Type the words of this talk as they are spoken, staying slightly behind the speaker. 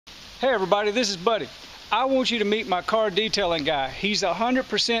Hey everybody, this is Buddy. I want you to meet my car detailing guy. He's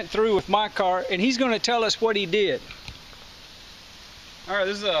 100% through with my car and he's going to tell us what he did. Alright,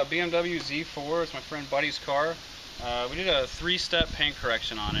 this is a BMW Z4. It's my friend Buddy's car. We did a 3-step paint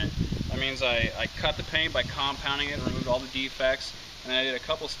correction on it. That means I cut the paint by compounding it, removed all the defects, and then I did a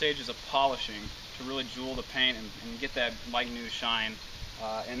couple stages of polishing to really jewel the paint and get that like new shine.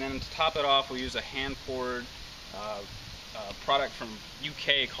 And then to top it off, we use a hand-poured product from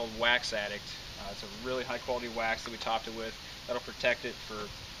UK called Wax Addict. It's a really high quality wax that we topped it with. That'll protect it for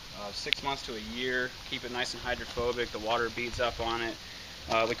 6 months to a year, keep it nice and hydrophobic, the water beads up on it.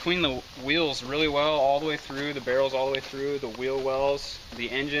 We clean the wheels really well all the way through, the barrels all the way through, the wheel wells. The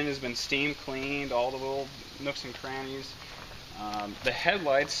engine has been steam cleaned, all the little nooks and crannies. The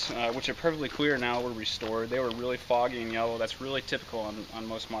headlights, which are perfectly clear now, were restored. They were really foggy and yellow. That's really typical on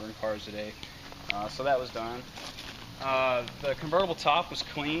most modern cars today. So that was done. The convertible top was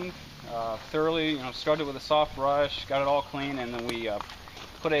cleaned thoroughly. Started with a soft brush, got it all clean, and then we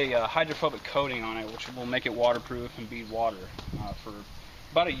put a hydrophobic coating on it, which will make it waterproof and bead water for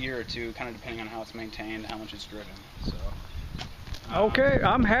about a year or two, kind of depending on how it's maintained, how much it's driven. So. Okay,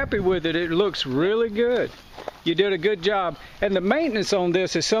 I'm happy with it. It looks really good. You did a good job. And the maintenance on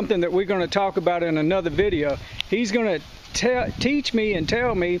this is something that we're going to talk about in another video. He's going to teach me and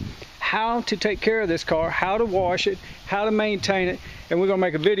tell me how to take care of this car, how to wash it, how to maintain it, and we're going to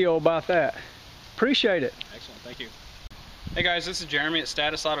make a video about that. Appreciate it. Excellent, thank you. Hey guys, this is Jeremy at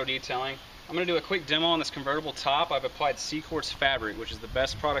Status Auto Detailing. I'm going to do a quick demo on this convertible top. I've applied CQuartz fabric, which is the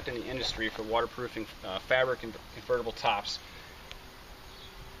best product in the industry for waterproofing fabric and convertible tops.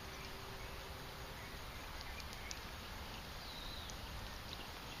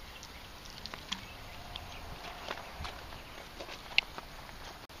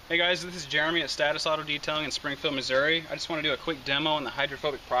 Hey guys, this is Jeremy at Status Auto Detailng in Springfield, Missouri. I just want to do a quick demo on the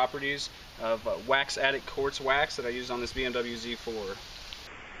hydrophobic properties of Wax Addict quartz wax that I used on this BMW Z4.